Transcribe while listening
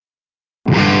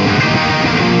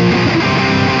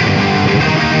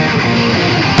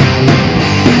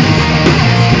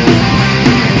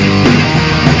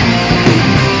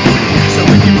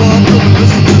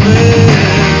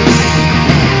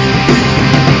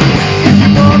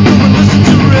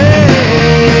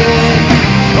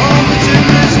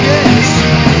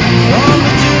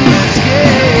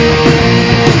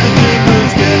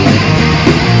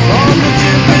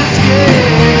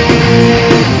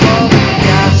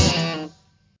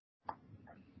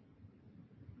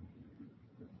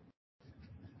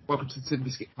Welcome to the Tin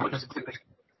Biscuit Podcast.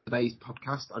 Today's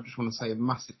podcast, I just want to say a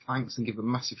massive thanks and give a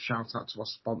massive shout out to our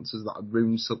sponsors that are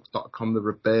RoomSucks.com, they're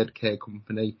a bird care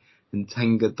company, and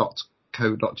Tenga.co.uk,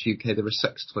 they're a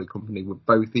sex toy company. With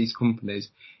both these companies,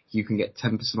 you can get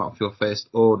 10% off your first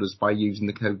orders by using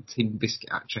the code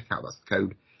TINBISCUIT at checkout. That's the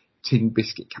code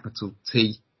TINBISCUIT, capital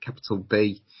T, capital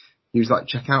B. Use that at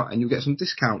checkout and you'll get some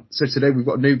discount. So today we've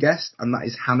got a new guest, and that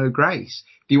is Hannah Grace.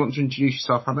 Do you want to introduce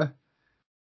yourself, Hannah?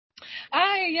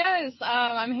 Hi, yes.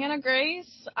 I'm Hannah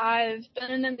Grace. I've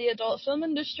been in the adult film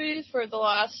industry for the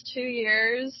last 2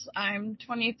 years. I'm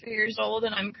 23 years old,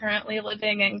 and I'm currently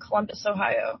living in Columbus,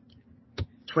 Ohio.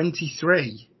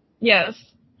 23? Yes.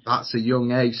 That's a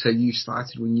young age, so you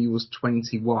started when you was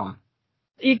 21.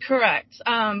 Correct.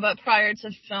 But prior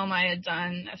to film, I had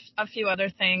done a few other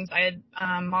things. I had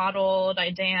modeled,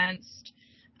 I danced.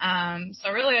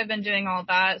 So really I've been doing all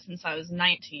that since I was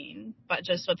 19, but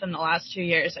just within the last 2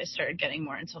 years, I started getting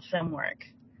more into film work.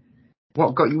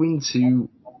 What got you into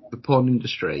the porn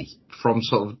industry from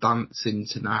sort of dancing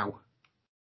to now?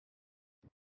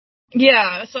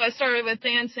 Yeah, so I started with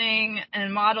dancing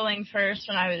and modeling first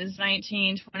when I was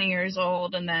 19, 20 years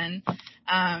old, and then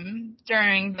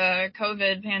during the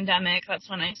COVID pandemic, that's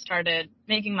when I started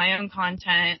making my own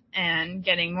content and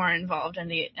getting more involved in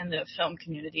the film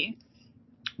community.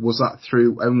 Was that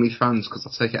through OnlyFans? Because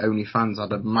I take it OnlyFans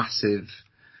had a massive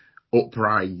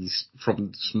uprise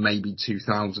from maybe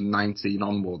 2019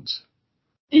 onwards.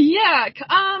 Yeah,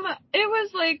 it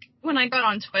was like when I got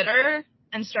on Twitter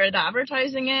and started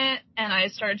advertising it, and I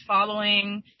started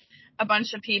following a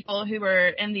bunch of people who were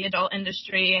in the adult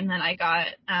industry, and then I got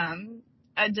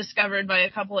discovered by a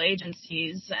couple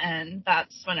agencies, and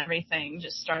that's when everything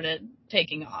just started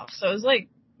taking off. So it was like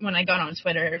when I got on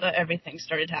Twitter that everything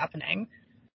started happening.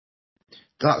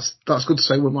 That's good to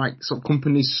say. When like sort of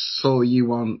companies saw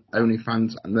you on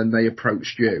OnlyFans and then they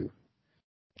approached you.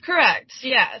 Correct.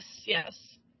 Yes.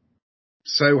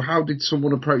 So how did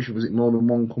someone approach you? Was it more than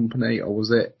one company, or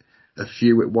was it a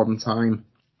few at one time?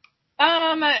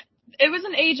 It was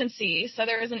an agency. So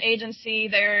there was an agency.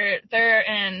 They're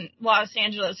in Los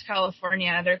Angeles,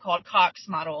 California. They're called Cox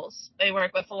Models. They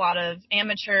work with a lot of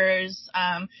amateurs,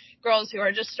 girls who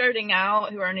are just starting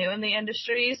out, who are new in the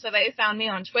industry. So they found me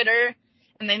on Twitter,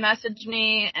 and they messaged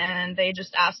me, and they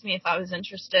just asked me if I was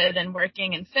interested in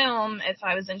working in film, if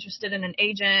I was interested in an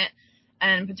agent,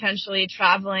 and potentially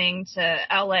traveling to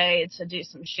LA to do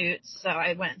some shoots. So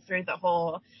I went through the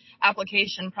whole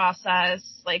application process,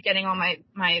 like getting all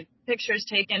my pictures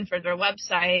taken for their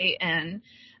website, and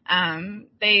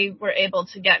they were able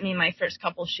to get me my first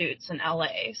couple shoots in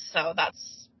LA. So that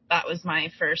was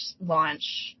my first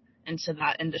launch into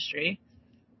that industry.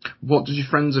 What did your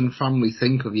friends and family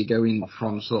think of you going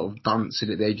from sort of dancing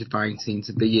at the age of 19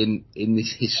 to be in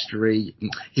this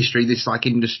this like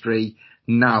industry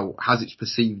now? Has it's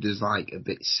perceived as like a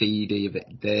bit seedy, a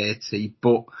bit dirty,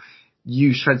 but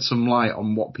you shed some light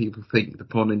on what people think the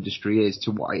porn industry is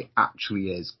to what it actually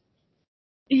is.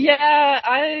 Yeah,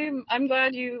 I'm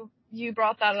glad you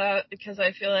brought that up, because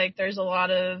I feel like there's a lot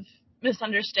of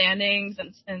misunderstandings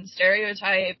and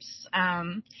stereotypes.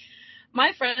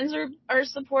 My friends are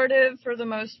supportive for the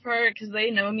most part, because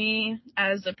they know me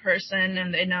as a person,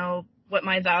 and they know what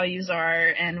my values are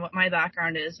and what my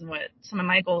background is and what some of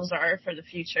my goals are for the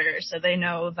future. So they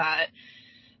know that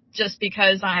just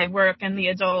because I work in the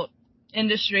adult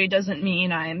industry doesn't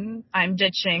mean I'm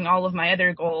ditching all of my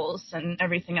other goals and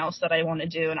everything else that I want to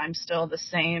do, and I'm still the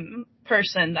same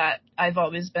person that I've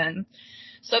always been.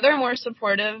 So they're more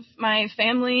supportive. My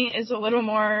family is a little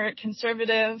more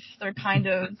conservative. They're kind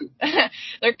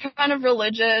of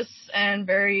religious and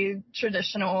very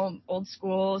traditional, old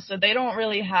school. So they don't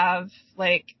really have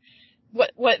like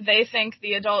what they think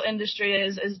the adult industry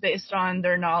is based on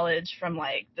their knowledge from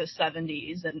like the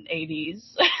 70s and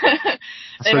 80s.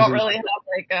 They don't really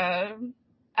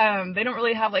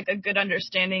have like a good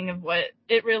understanding of what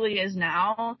it really is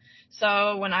now.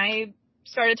 So when I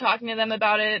started talking to them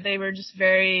about it, they were just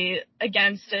very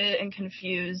against it and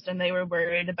confused, and they were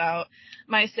worried about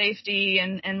my safety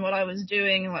and what I was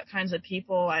doing and what kinds of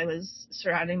people I was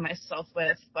surrounding myself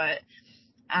with. But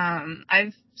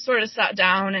I've sort of sat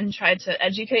down and tried to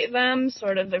educate them,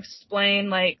 sort of explain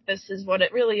like this is what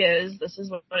it really is, this is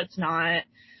what it's not.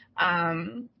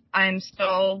 I'm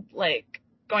still like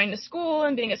going to school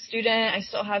and being a student. I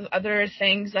still have other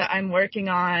things that I'm working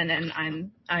on,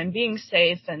 and I'm being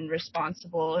safe and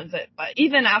responsible. But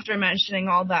even after mentioning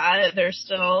all that, they're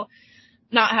still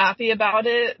not happy about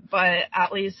it. But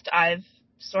at least I've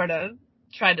sort of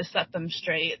tried to set them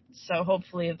straight. So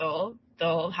hopefully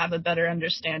they'll have a better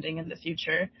understanding in the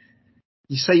future.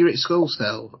 You say you're at school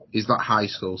still? Is that high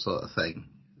school sort of thing?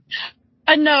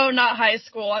 No, not high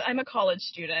school. I'm a college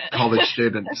student. College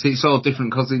student. See, it's all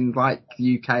different because in like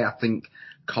the UK, I think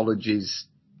college is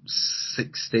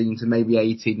 16 to maybe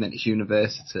 18, then it's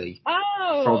university.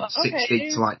 From Oh, 16 okay.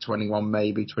 to like 21,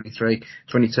 maybe 23,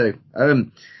 22.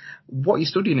 What are you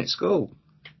studying at school?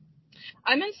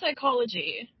 I'm in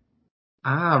psychology.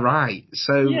 Ah, right.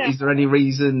 So Yeah. is there any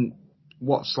reason,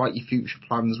 what's like your future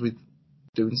plans with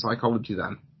doing psychology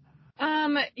then?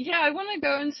 Yeah, I want to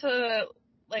go into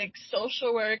like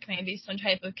social work, maybe some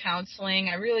type of counseling.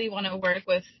 I really want to work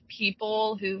with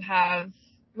people who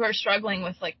are struggling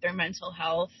with like their mental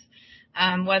health,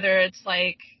 whether it's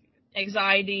like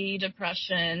anxiety,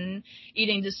 depression,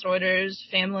 eating disorders,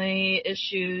 family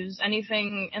issues,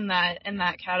 anything in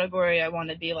that category. I want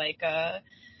to be like a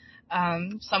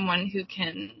someone who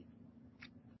can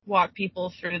walk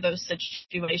people through those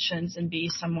situations and be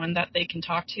someone that they can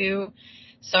talk to.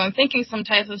 So I'm thinking some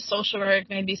type of social work,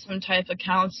 maybe some type of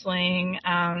counseling.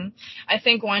 I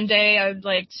think one day I would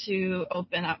like to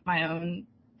open up my own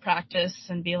practice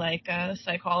and be like a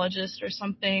psychologist or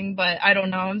something, but I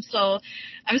don't know. I'm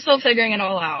still figuring it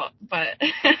all out, but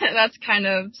that's kind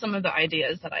of some of the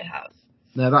ideas that I have.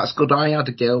 No, that's good. I had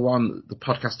a girl on the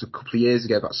podcast a couple of years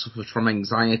ago that suffered from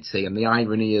anxiety, and the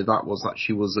irony of that was that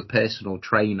she was a personal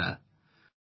trainer.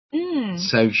 Mm.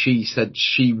 So she said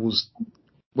she was,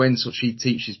 when she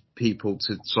teaches people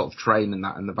to sort of train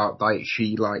and about diet,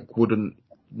 she like wouldn't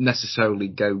necessarily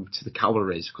go to the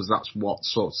calories because that's what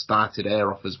sort of started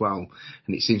her off as well.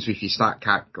 And it seems if you start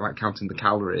like counting the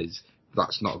calories,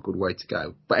 that's not a good way to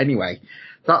go. But anyway,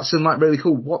 that's like really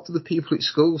cool. What do the people at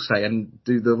school say? And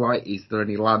do the like, is there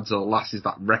any lads or lasses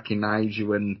that recognise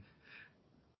you and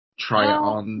try it Um,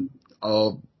 on,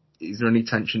 or is there any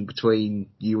tension between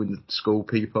you and the school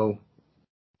people?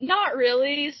 Not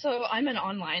really. So I'm an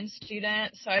online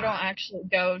student, so I don't actually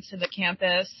go to the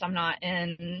campus. I'm not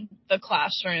in the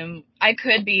classroom. I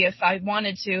could be if I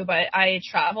wanted to, but I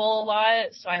travel a lot,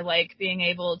 so I like being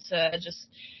able to just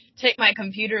take my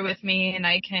computer with me and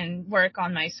I can work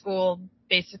on my school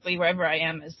basically wherever I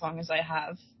am as long as I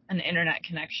have an internet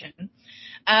connection.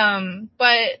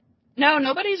 But no,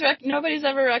 nobody's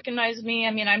ever recognized me.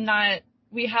 I mean, I'm not.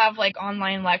 We have like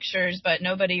online lectures, but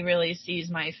nobody really sees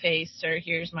my face or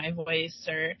hears my voice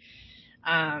or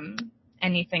um,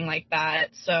 anything like that.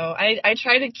 So I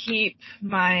try to keep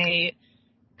my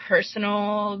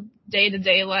personal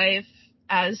day-to-day life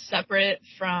as separate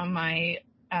from my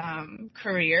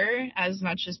career as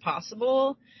much as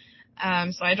possible.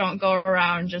 So I don't go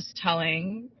around just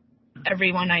telling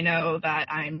everyone I know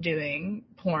that I'm doing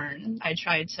porn. I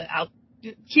try to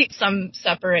keep some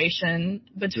separation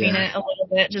between Yeah. it a little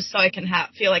bit, just so I can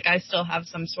feel like I still have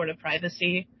some sort of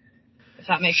privacy, if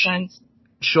that makes sense.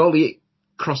 Surely it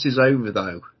crosses over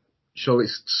though. Surely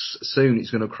soon it's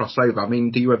going to cross over. I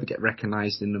mean, do you ever get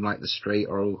recognised in like the street,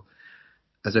 or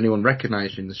has anyone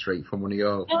recognised you in the street from one of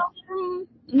your?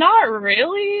 Not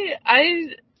really.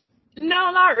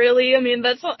 No, not really. I mean,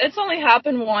 it's only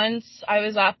happened once. I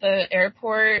was at the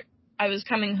airport. I was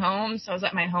coming home, so I was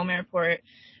at my home airport,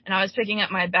 and I was picking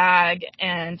up my bag,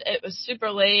 and it was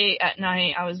super late at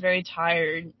night. I was very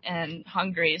tired and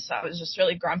hungry, so I was just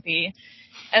really grumpy.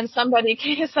 And somebody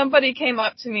came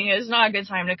up to me. It was not a good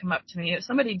time to come up to me.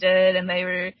 Somebody did, and they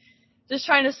were just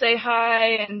trying to say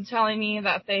hi and telling me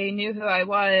that they knew who I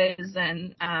was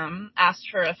and asked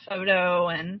for a photo.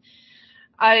 And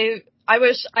I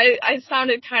wish I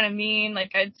sounded kind of mean,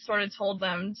 like I sort of told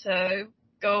them to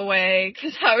go away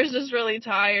because I was just really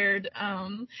tired.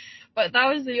 But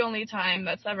that was the only time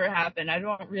that's ever happened. I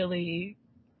don't really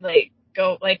like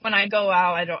go like when I go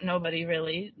out. I don't nobody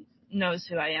really knows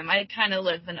who I am. I kind of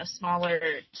live in a smaller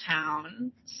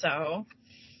town, so.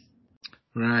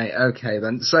 Right. Okay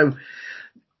then. So,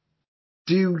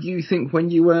 do you think when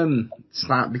you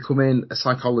start becoming a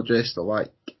psychologist, or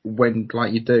like when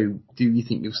like you do you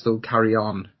think you'll still carry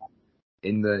on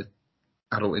in the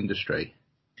adult industry?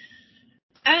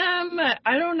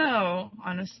 I don't know,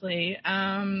 honestly.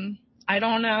 I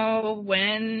don't know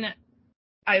when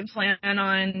I plan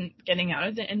on getting out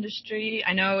of the industry.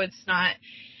 I know it's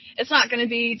not going to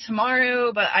be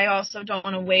tomorrow, but I also don't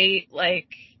want to wait like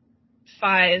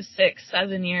 5, 6,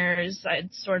 7 years.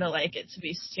 I'd sort of like it to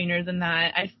be sooner than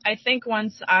that. I think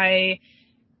once I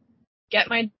get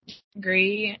my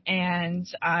degree and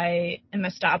I am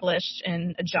established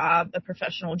in a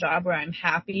professional job where I'm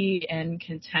happy and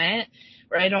content,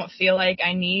 where I don't feel like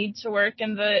I need to work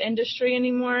in the industry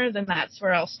anymore, then that's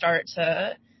where I'll start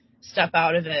to step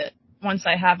out of it once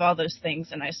I have all those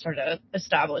things and I start to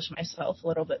establish myself a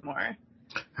little bit more.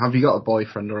 Have you got a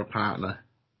boyfriend or a partner?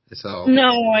 It's all.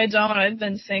 No, I don't. I've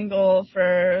been single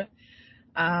for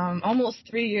almost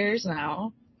 3 years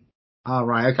now. Ah,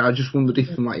 right, okay. I just wondered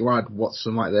if like you had what's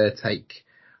some like their take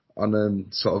on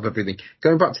sort of everything.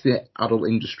 Going back to the adult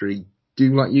industry,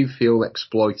 do like you feel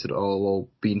exploited at all or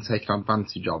being taken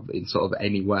advantage of in sort of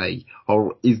any way,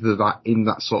 or is there that in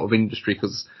that sort of industry?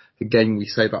 Because again, we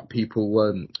say that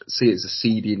people see it as a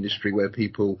seedy industry where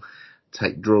people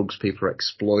take drugs, people are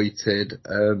exploited,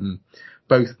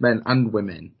 both men and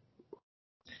women.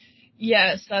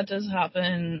 Yes, that does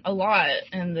happen a lot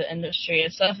in the industry.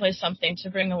 It's definitely something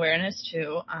to bring awareness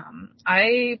to.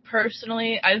 I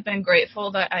personally, I've been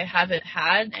grateful that I haven't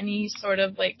had any sort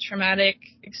of like traumatic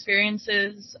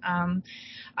experiences.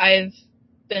 I've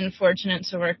been fortunate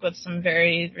to work with some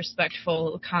very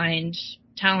respectful, kind,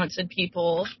 talented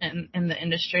people in the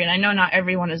industry, and I know not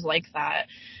everyone is like that.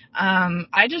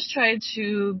 I just try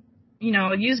to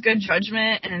use good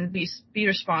judgment and be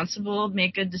responsible,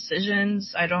 make good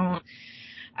decisions. I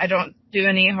don't do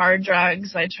any hard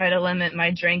drugs. I try to limit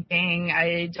my drinking.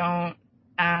 I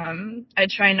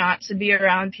try not to be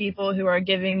around people who are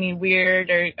giving me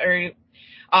weird or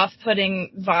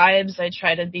off-putting vibes. I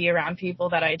try to be around people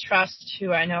that I trust,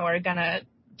 who I know are gonna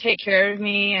take care of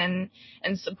me and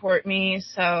support me.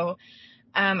 So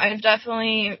I've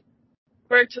definitely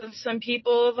worked with some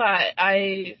people that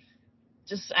I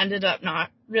just ended up not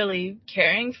really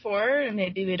caring for, and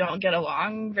maybe we don't get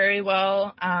along very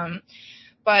well.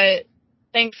 But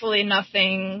thankfully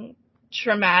nothing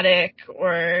traumatic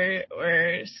or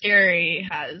scary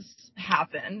has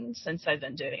happened since I've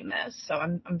been doing this. So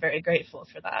I'm very grateful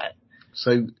for that.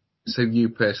 So you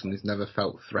personally have never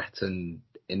felt threatened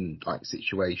in like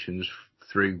situations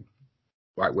through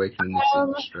like working in this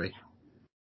industry?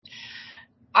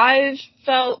 I've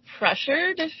felt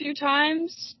pressured a few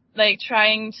times, like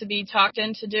trying to be talked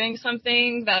into doing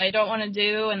something that I don't want to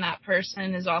do, and that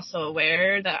person is also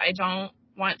aware that I don't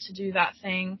want to do that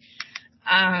thing.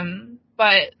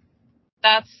 But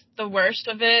that's the worst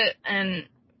of it, and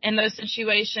in those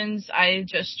situations, I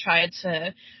just try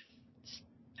to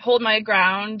hold my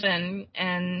ground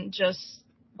and just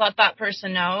let that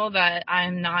person know that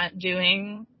I'm not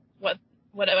doing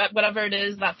whatever it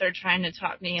is that they're trying to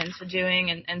talk me into doing,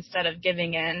 and instead of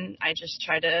giving in, I just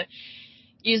try to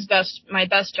use my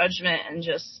best judgment and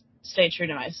just stay true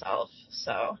to myself.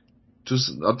 So does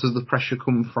the pressure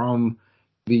come from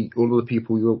all of the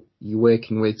people you're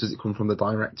working with? Does it come from the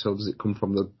director, or does it come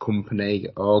from the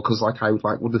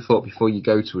would have thought before you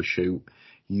go to a shoot,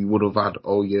 you would have had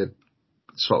all your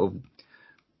sort of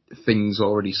things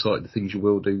already sorted, the things you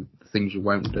will do, the things you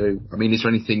won't do. I mean, is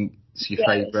there anything that's your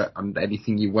favourite and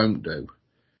anything you won't do?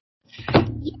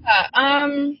 Yeah,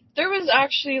 there was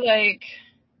actually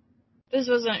this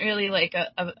wasn't really like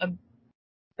a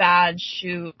bad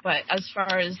shoot, but as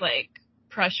far as like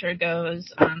pressure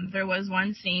goes, there was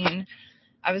one scene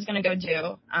I was gonna go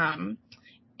do, and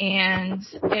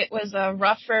it was a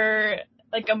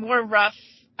more rough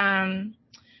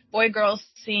boy-girl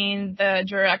scene. The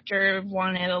director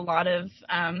wanted a lot of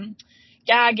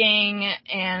gagging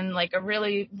and like a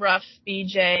really rough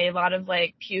BJ, a lot of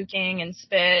like puking and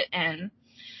spit, and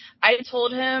I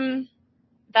told him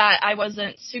that I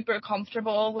wasn't super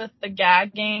comfortable with the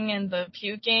gagging and the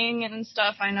puking and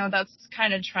stuff. I know that's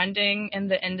kind of trending in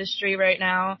the industry right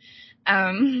now.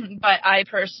 But I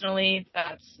personally,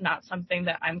 that's not something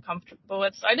that I'm comfortable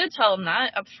with. So I did tell him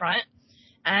that up front,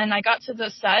 and I got to the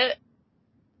set,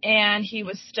 and he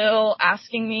was still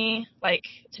asking me like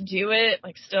to do it,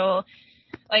 like still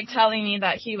like telling me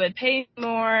that he would pay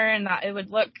more and that it would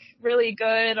look really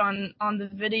good on the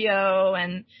video,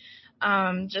 and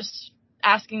just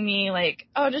asking me like,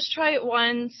 oh, just try it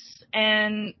once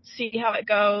and see how it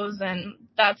goes. And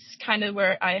that's kind of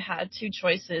where I had two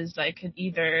choices. I could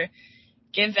either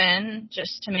give in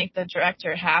just to make the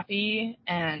director happy,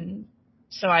 and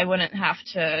so I wouldn't have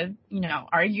to,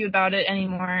 argue about it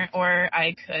anymore, or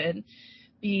I could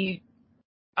be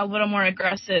a little more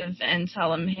aggressive and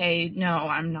tell him, hey, no,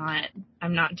 I'm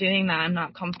not doing that. I'm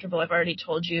not comfortable. I've already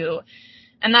told you.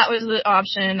 And that was the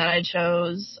option that I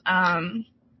chose.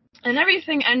 And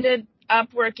everything ended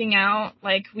up working out.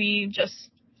 Like, we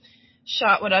just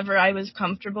shot whatever I was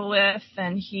comfortable with,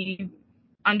 and he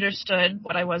understood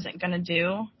what I wasn't going to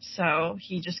do. So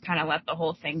he just kind of let the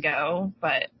whole thing go.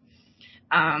 But,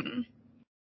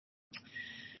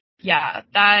 yeah,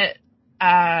 that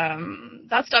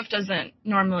stuff doesn't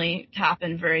normally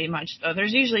happen very much, though.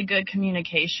 There's usually good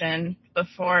communication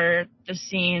before the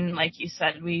scene. Like you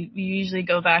said, we usually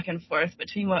go back and forth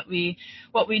between what we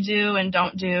do and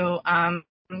don't do.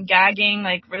 Gagging,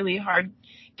 like really hard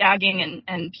gagging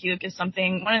and puke is one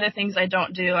of the things I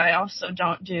don't do. I also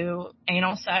don't do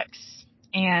anal sex,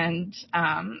 and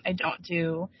I don't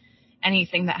do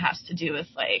anything that has to do with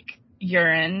like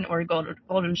urine or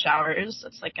golden showers.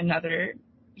 That's like another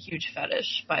huge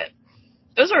fetish. But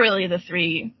those are really the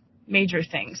three major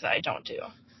things that I don't do.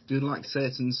 Do like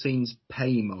certain scenes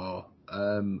pay more?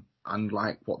 And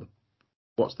like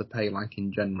what's the pay like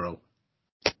in general?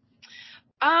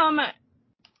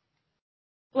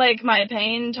 Like my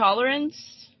pain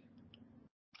tolerance.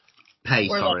 Pay,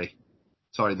 or sorry. Like,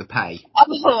 sorry, the pay.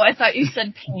 Oh, I thought you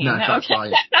said pain. No, that's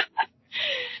okay.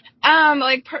 fine.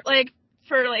 Like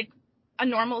for like a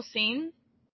normal scene,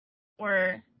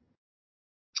 or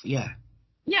Yeah.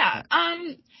 yeah.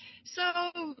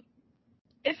 So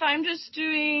if I'm just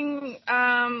doing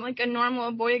like a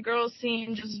normal boy-girl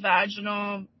scene, just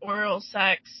vaginal oral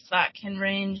sex, that can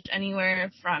range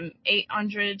anywhere from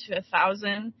 800 to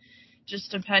 1,000,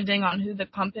 just depending on who the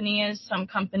company is. Some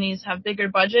companies have bigger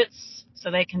budgets,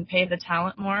 so they can pay the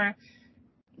talent more.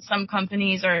 Some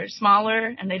companies are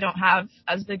smaller and they don't have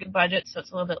as big a budget, so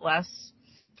it's a little bit less.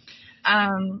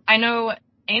 I know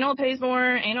anal pays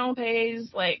more. Anal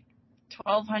pays like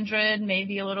 1,200,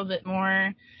 maybe a little bit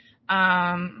more.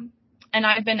 And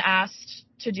I've been asked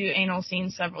to do anal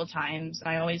scenes several times, and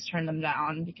I always turn them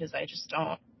down because I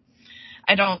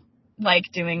don't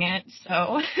like doing it.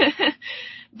 So,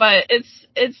 but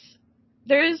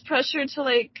there is pressure to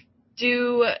like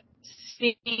do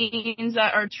scenes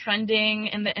that are trending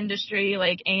in the industry,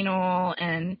 like anal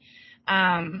and,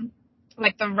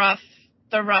 like the rough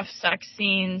sex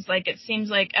scenes. Like it seems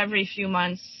like every few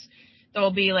months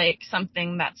there'll be like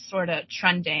something that's sort of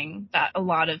trending that a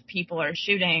lot of people are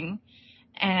shooting.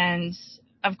 And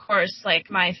of course, like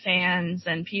my fans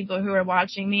and people who are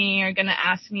watching me are going to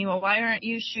ask me, well, why aren't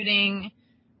you shooting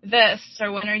this?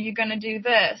 Or when are you going to do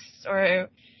this? Or,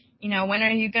 you know, when are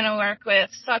you going to work with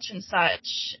such and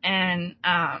such? And,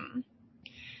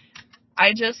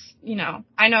 I just, you know,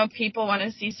 I know people want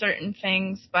to see certain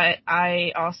things, but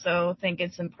I also think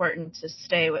it's important to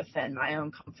stay within my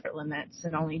own comfort limits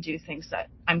and only do things that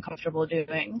I'm comfortable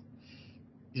doing.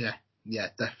 Yeah,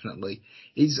 definitely.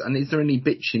 Is there any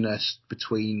bitchiness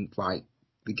between like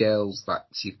the girls that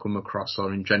you've come across,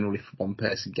 or in general, if one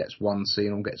person gets one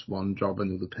scene or gets one job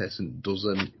and the other person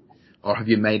doesn't, or have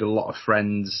you made a lot of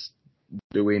friends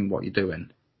doing what you're doing?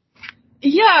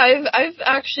 Yeah, I've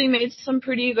actually made some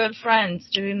pretty good friends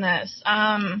doing this.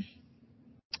 I'm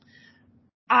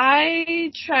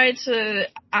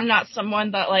not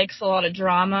someone that likes a lot of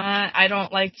drama. I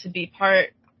don't like to be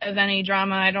part of any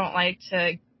drama. I don't like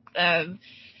to,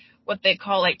 what they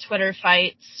call like Twitter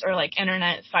fights or like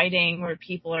internet fighting, where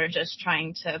people are just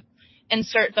trying to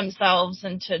insert themselves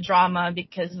into drama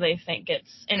because they think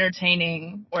it's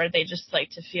entertaining, or they just like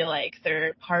to feel like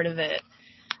they're part of it.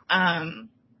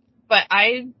 But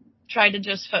I try to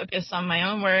just focus on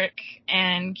my own work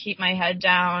and keep my head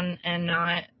down and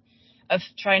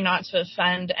try not to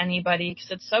offend anybody,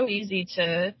 because it's so easy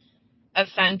to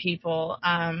offend people.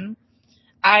 For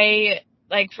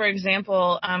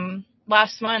example,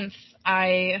 last month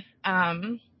I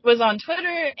was on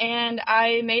Twitter and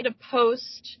I made a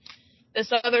post.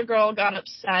 This other girl got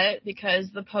upset because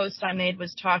the post I made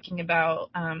was talking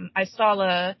about, I saw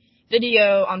a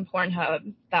video on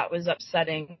Pornhub that was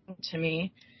upsetting to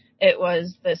me. It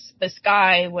was this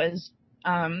guy was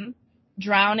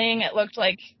drowning. It looked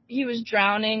like he was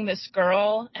drowning this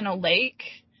girl in a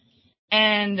lake.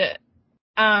 And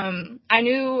I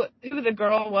knew who the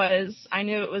girl was. I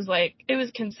knew it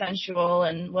was consensual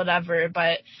and whatever,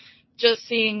 but just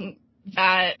seeing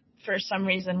that for some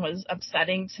reason was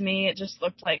upsetting to me. It just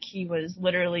looked like he was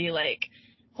literally like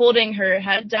holding her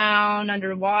head down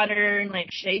underwater and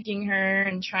like shaking her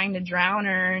and trying to drown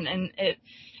her, and it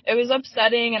was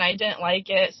upsetting and I didn't like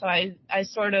it. So I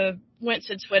sort of went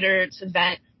to Twitter to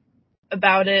vent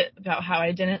about it, about how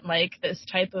I didn't like this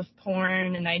type of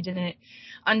porn and I didn't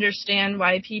understand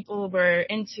why people were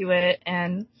into it.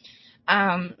 And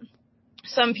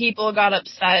some people got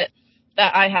upset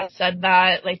that I had said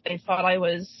that, like they thought I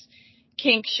was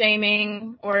kink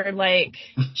shaming or like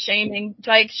shaming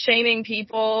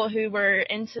people who were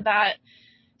into that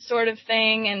sort of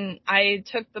thing. And I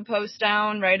took the post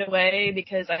down right away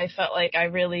because I felt like I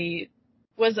really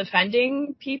was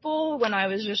offending people when I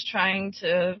was just trying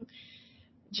to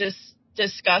just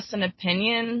discuss an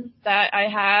opinion that I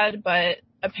had. But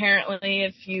apparently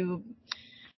if you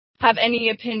have any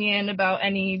opinion about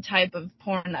any type of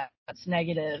porn that's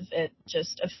negative, it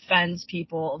just offends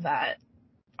people that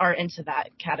are into that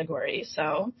category.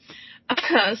 So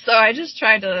I just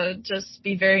try to just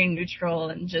be very neutral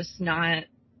and just not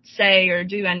say or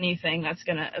do anything that's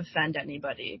going to offend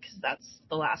anybody, because that's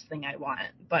the last thing I want.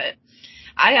 But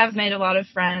I have made a lot of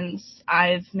friends.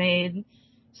 I've made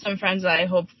some friends that I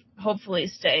hopefully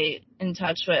stay in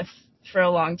touch with for a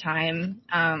long time.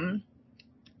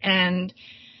 And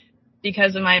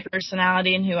because of my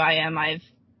personality and who I am, I've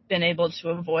been able to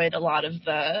avoid a lot of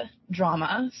the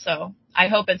drama. So I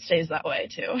hope it stays that way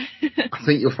too. I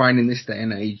think you'll find in this day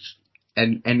and age,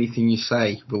 anything you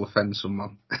say will offend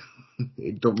someone.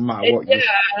 It doesn't matter what you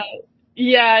say.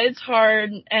 Yeah, it's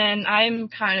hard, and I'm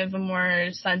kind of a more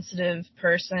sensitive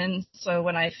person, so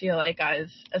when I feel like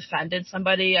I've offended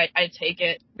somebody, I take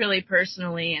it really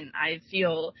personally, and I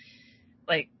feel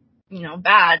like,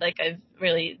 bad, like I've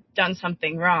really done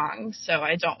something wrong, so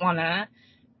I don't want to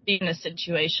be in a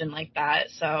situation like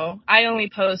that. So I only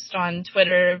post on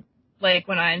Twitter, like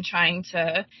when I'm trying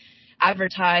to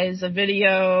advertise a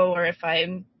video, or if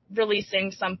I'm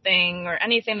releasing something, or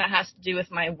anything that has to do with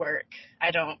my work.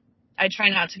 I try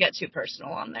not to get too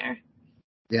personal on there.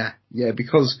 Yeah,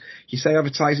 because you say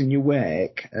advertising your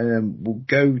work, we'll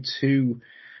go to,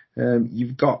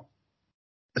 you've got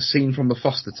a scene from the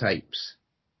Foster tapes.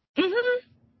 Mm-hmm.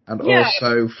 And Yeah.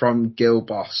 also from Girl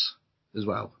Boss as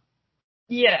well.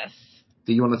 Yes.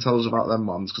 Do you want to tell us about them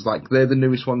ones? Because they're the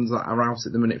newest ones that are out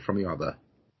at the minute from you, are they?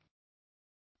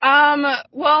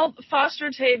 Well,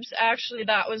 Foster tapes, actually,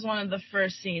 that was one of the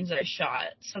first scenes I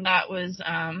shot. So that was,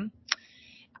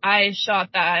 I shot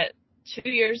that 2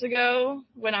 years ago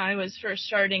when I was first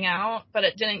starting out, but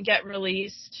it didn't get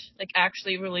released,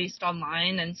 actually released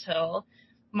online until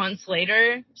months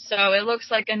later. So it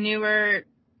looks like a newer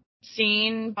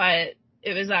scene, but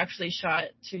it was actually shot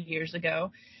 2 years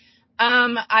ago.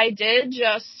 I did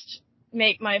just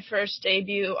make my first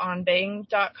debut on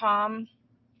Bang.com.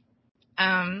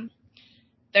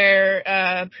 They're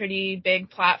a pretty big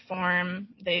platform.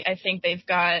 I think they've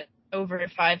got over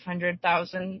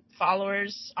 500,000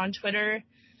 followers on Twitter.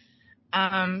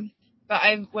 But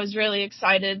I was really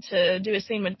excited to do a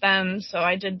scene with them, so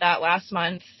I did that last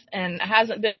month, and it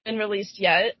hasn't been released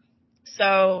yet.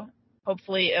 So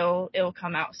hopefully it'll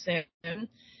come out soon.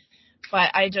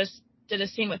 But I just did a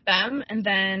scene with them, and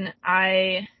then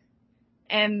I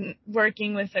am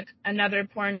working with another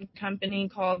porn company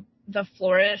called The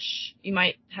Flourish. You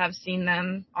might have seen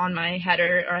them on my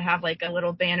header, or I have a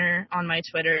little banner on my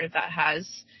Twitter that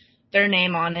has their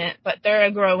name on it. But they're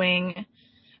a growing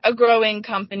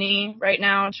company right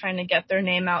now, trying to get their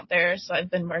name out there. So I've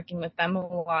been working with them a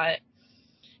lot.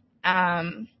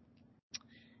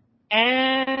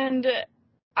 And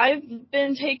I've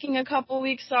been taking a couple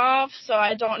weeks off, so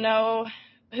I don't know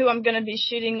who I'm going to be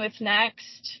shooting with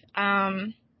next.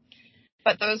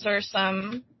 But those are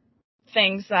some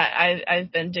things that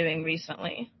I've been doing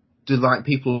recently. Do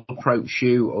people approach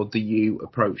you, or do you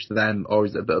approach them, or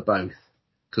is it a bit of both?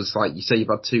 Because you say you've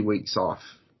had 2 weeks off,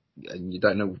 and you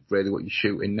don't know really what you're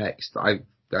shooting next.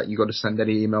 You got to send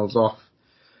any emails off?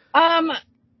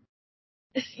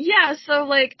 Yeah, so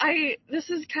this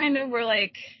is kind of where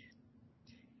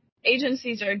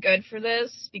agencies are good for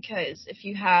this, because if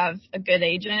you have a good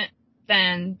agent,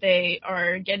 then they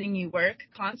are getting you work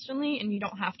constantly, and you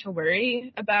don't have to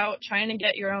worry about trying to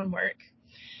get your own work.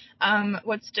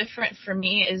 What's different for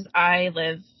me is I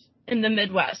live in the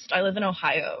Midwest. I live in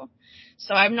Ohio.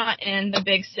 So I'm not in the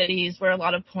big cities where a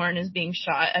lot of porn is being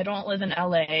shot. I don't live in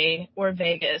LA or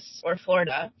Vegas or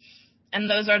Florida. And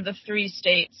those are the 3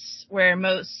 states where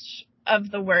most of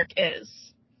the work is.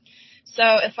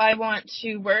 So if I want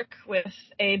to work with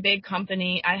a big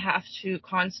company, I have to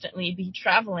constantly be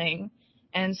traveling.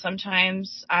 And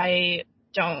sometimes I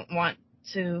don't want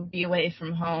to be away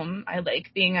from home. I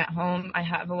like being at home. I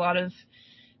have a lot of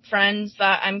friends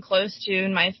that I'm close to,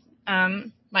 and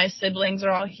my siblings are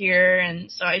all here,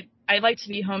 and so I like to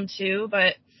be home too.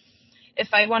 But if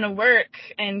I want to work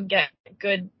and get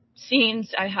good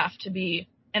scenes, I have to be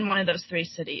in one of those 3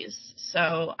 cities.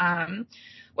 So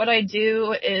what I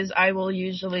do is I will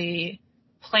usually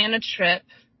plan a trip.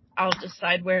 I'll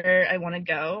decide where I want to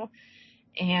go,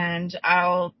 and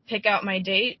I'll pick out my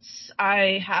dates.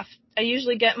 I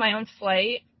usually get my own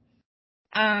flight,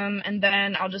 and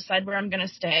then I'll decide where I'm going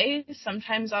to stay.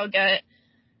 Sometimes I'll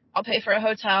pay for a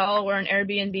hotel or an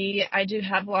Airbnb. I do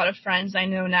have a lot of friends I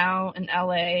know now in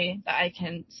LA that I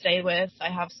can stay with. I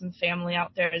have some family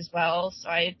out there as well, so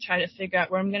I try to figure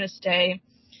out where I'm going to stay,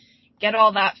 get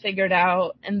all that figured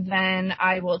out, and then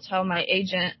I will tell my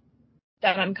agent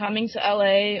that I'm coming to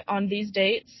LA on these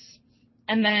dates,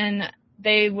 and then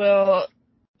they will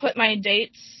put my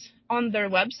dates on their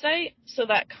website so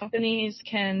that companies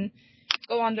can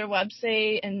go on their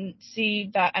website and see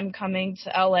that I'm coming to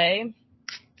LA.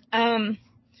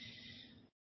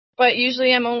 But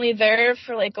usually I'm only there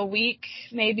for a week,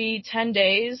 maybe 10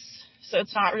 days. So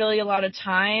it's not really a lot of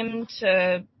time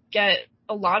to get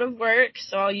a lot of work.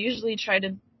 So I'll usually try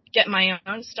to get my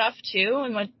own stuff too,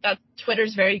 and that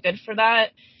Twitter's very good for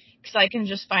that, because I can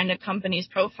just find a company's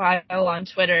profile on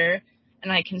Twitter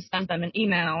and I can send them an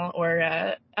email or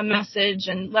a message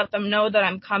and let them know that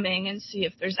I'm coming and see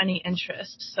if there's any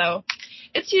interest. So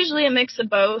it's usually a mix of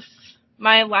both.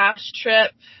 My last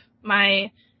trip,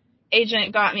 my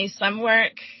agent got me some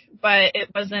work, but it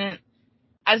wasn't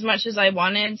as much as I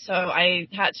wanted, so I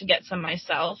had to get some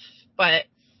myself. But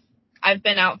I've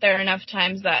been out there enough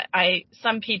times that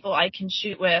some people I can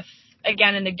shoot with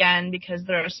again and again because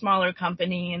they're a smaller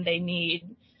company and they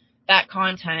need that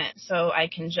content, so I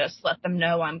can just let them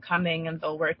know I'm coming and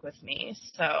they'll work with me.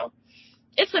 So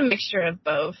it's a mixture of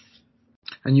both.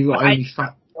 And you got only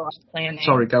planning.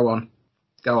 Sorry, go on.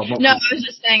 No, I was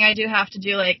just saying I do have to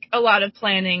do like a lot of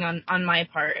planning on my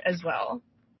part as well.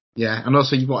 Yeah, and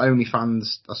also you've got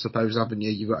OnlyFans, I suppose, haven't you?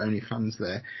 You've got OnlyFans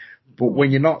there. But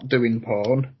when you're not doing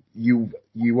porn, you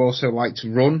also like to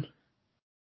run.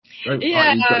 Right? Yeah.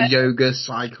 Like you've got yoga,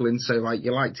 cycling, so like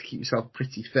you like to keep yourself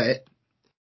pretty fit.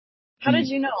 How did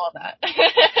you know all that?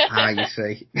 You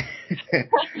see.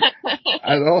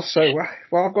 And also,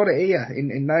 well, I've got it here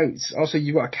in notes. Also,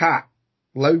 you've got a cat,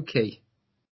 Loki.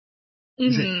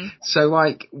 Mm-hmm. So,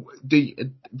 like, do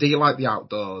you like the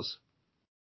outdoors?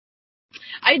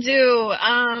 I do.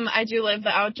 I do love the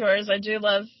outdoors. I do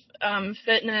love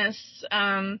fitness.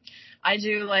 I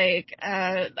do like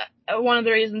one of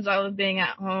the reasons I love being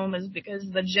at home is because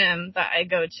the gym that I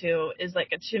go to is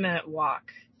like a 2-minute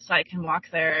walk, so I can walk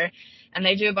there. And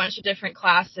they do a bunch of different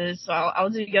classes. So I'll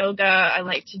do yoga. I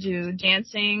like to do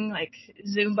dancing, like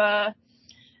Zumba,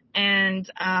 and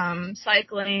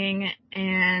cycling.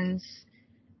 And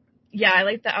yeah, I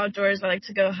like the outdoors. I like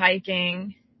to go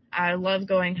hiking. I love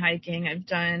going hiking. I've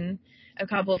done a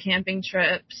couple of camping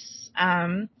trips.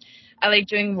 I like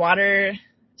doing water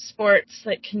sports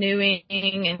like canoeing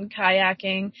and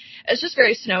kayaking. It's just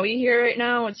very snowy here right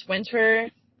now. It's winter.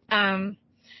 So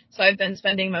I've been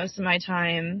spending most of my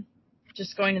time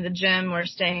just going to the gym or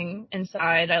staying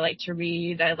inside. I like to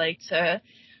read. I like to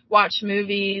watch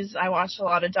movies. I watch a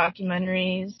lot of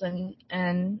documentaries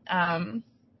and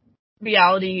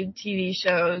reality TV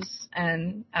shows,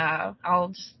 and I'll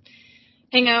just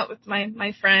hang out with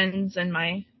my friends and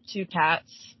my 2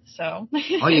 cats. So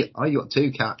you got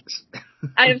 2 cats?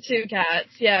 I have 2 cats,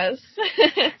 yes.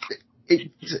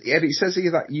 It says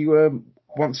here that you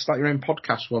want to start your own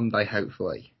podcast one day,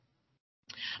 hopefully.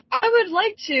 I would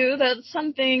like to. That's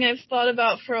something I've thought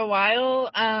about for a while.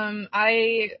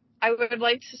 I would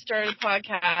like to start a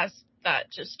podcast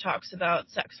that just talks about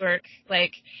sex work.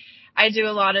 Like, I do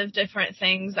a lot of different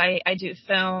things. I do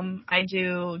film, I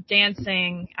do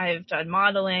dancing, I've done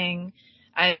modeling,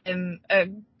 I am a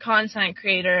content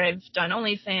creator, I've done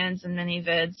OnlyFans and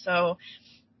ManyVids, so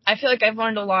I feel like I've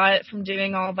learned a lot from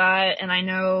doing all that, and I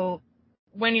know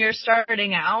when you're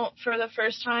starting out for the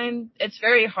first time, it's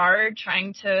very hard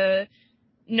trying to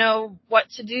know what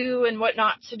to do and what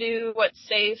not to do, what's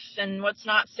safe and what's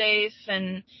not safe,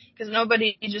 and because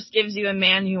nobody just gives you a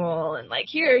manual and like,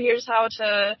 here's how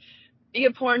to be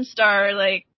a porn star,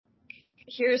 like,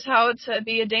 here's how to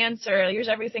be a dancer, here's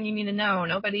everything you need to know.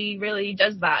 Nobody really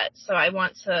does that. So I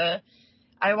want to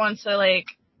like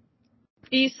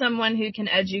be someone who can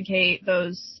educate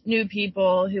those new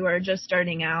people who are just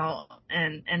starting out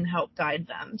and help guide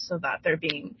them so that they're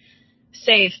being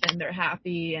safe and they're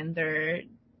happy and they're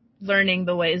learning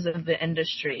the ways of the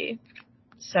industry.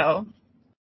 So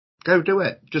go do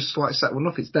it. Just like set one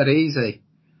up. It's dead easy.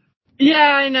 Yeah,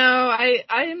 I know.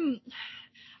 I'm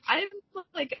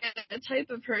like a type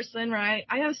of person where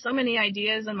I have so many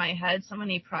ideas in my head, so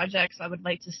many projects I would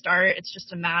like to start. It's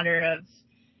just a matter of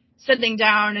sitting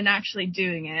down and actually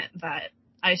doing it that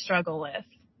I struggle with.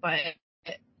 But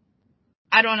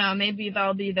I don't know. Maybe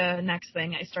that'll be the next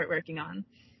thing I start working on.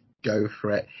 Go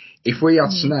for it. If we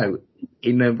had snow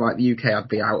in like the UK, I'd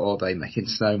be out all day making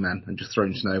snowmen and just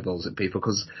throwing snowballs at people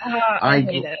because I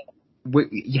hate it.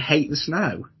 You hate the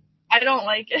snow? I don't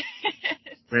like it.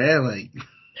 Really?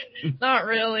 Not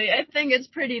really. I think it's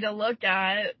pretty to look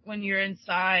at when you're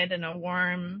inside in a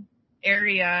warm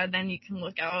area. Then you can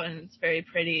look out and it's very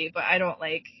pretty. But I don't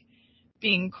like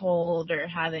being cold or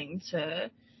having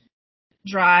to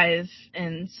drive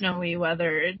in snowy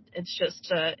weather. It's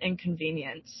just an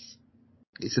inconvenience.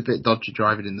 It's a bit dodgy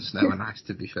driving in the snow and ice,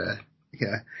 to be fair.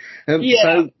 Yeah.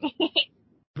 Yeah. So,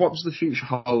 what does the future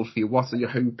hold for you? What are you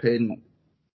hoping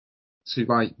to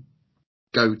like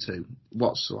go to?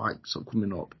 What's like sort of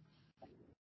coming up?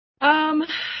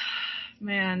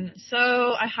 Man. So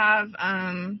I have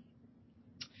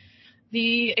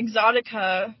the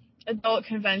Exotica adult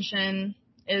convention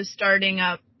is starting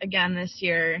up again this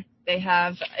year.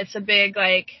 It's a big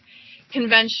like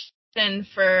convention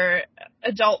for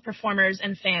adult performers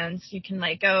and fans. You can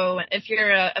like go, if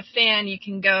you're a fan, you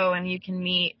can go and you can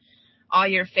meet all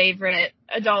your favorite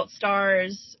adult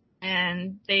stars,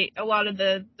 and a lot of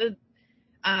the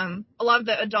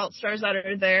adult stars that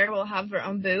are there will have their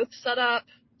own booth set up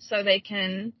so they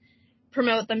can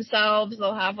promote themselves.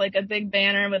 They'll have like a big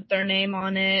banner with their name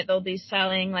on it. They'll be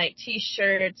selling like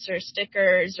t-shirts or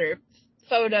stickers or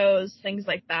photos, things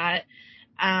like that.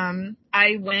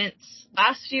 I went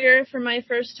last year for my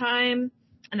first time,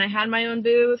 and I had my own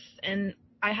booth, and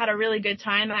I had a really good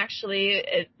time, actually.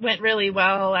 It went really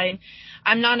well.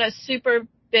 I'm not a super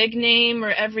big name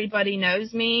where everybody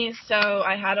knows me, so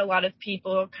I had a lot of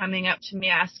people coming up to me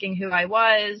asking who I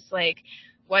was, like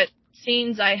what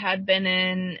scenes I had been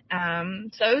in.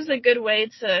 So it was a good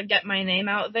way to get my name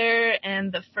out there,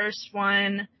 and the first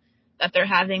one that they're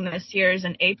having this year is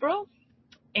in April,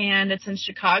 and it's in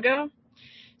Chicago.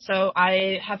 So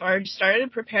I have already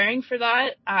started preparing for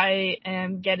that. I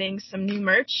am getting some new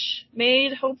merch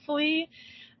made, hopefully,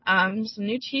 some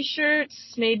new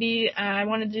t-shirts. Maybe I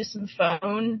want to do some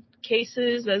phone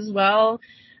cases as well,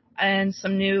 and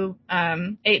some new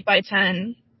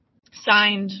 8x10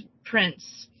 signed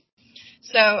prints.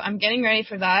 So I'm getting ready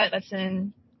for that. That's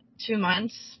in 2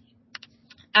 months.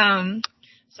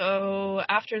 So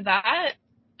after that,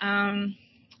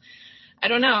 I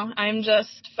don't know. I'm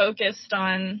just focused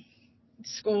on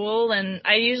school, and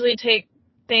I usually take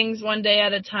things one day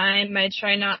at a time. I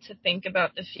try not to think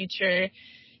about the future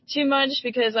too much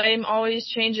because I'm always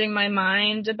changing my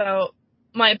mind about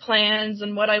my plans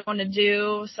and what I want to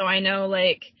do. So I know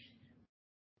like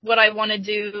what I want to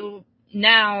do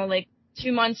now, like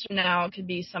 2 months from now, could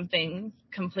be something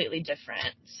completely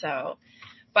different. So,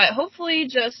 but hopefully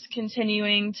just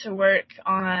continuing to work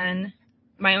on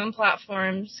my own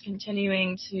platforms,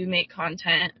 continuing to make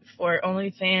content for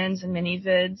OnlyFans and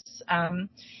ManyVids,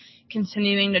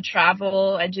 continuing to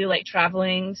travel. I do like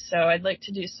traveling, so I'd like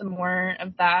to do some more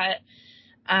of that.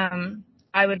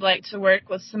 I would like to work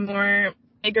with some more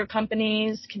bigger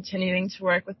companies, continuing to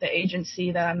work with the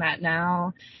agency that I'm at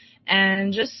now,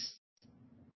 and just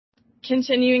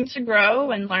continuing to grow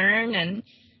and learn and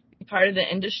be part of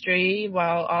the industry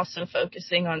while also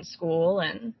focusing on school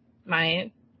and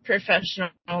my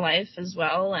professional life as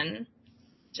well, and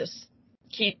just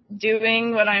keep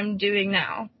doing what I'm doing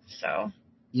now. So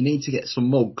you need to get some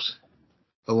mugs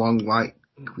along like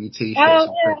your t-shirts.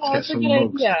 Oh, yeah, to get some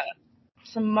mugs. mugs. Yeah,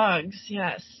 some mugs.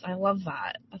 Yes, I love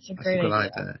that. That's a great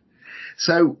idea.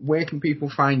 So where can people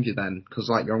find you then? Because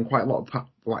like you're on quite a lot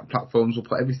of platforms. We'll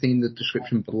put everything in the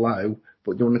description below.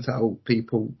 But do you want to tell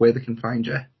people where they can find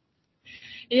you?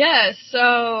 Yeah, so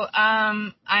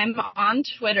I'm on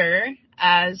Twitter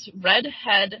as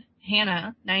Redhead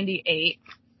Hannah 98.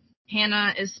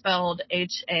 Hannah is spelled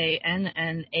Hannah.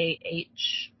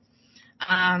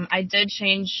 I did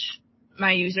change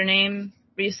my username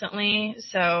recently,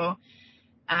 so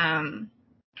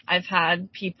I've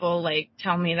had people like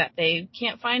tell me that they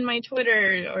can't find my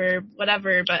Twitter or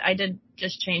whatever, but I did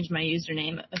just change my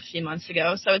username a few months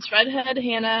ago. So it's Redhead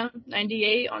Hannah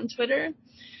 98 on Twitter.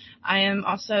 I am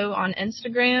also on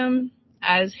Instagram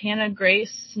as Hannah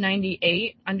Grace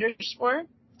 98 _.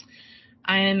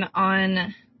 I am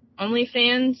on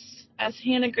OnlyFans as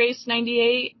Hannah Grace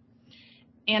 98,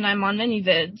 and I'm on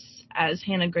ManyVids as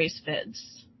Hannah Grace Vids.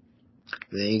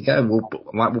 There you go.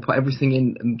 We'll put everything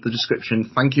in the description.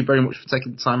 Thank you very much for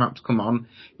taking the time out to come on.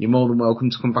 You're more than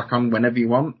welcome to come back on whenever you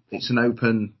want. It's an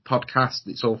open podcast.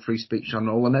 It's all free speech and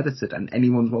all unedited, and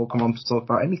anyone's welcome on to talk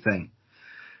about anything.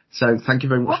 So thank you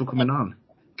very much for coming on.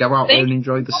 Go out there and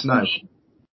enjoy the snow.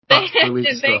 That's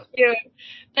brilliant stuff. Thank you.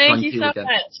 Thank you so again.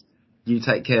 much. You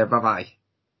take care. Bye-bye.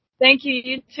 Thank you.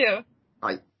 You too.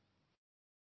 Bye.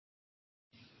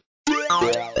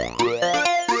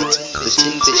 The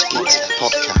Tin Biscuits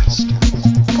Podcast.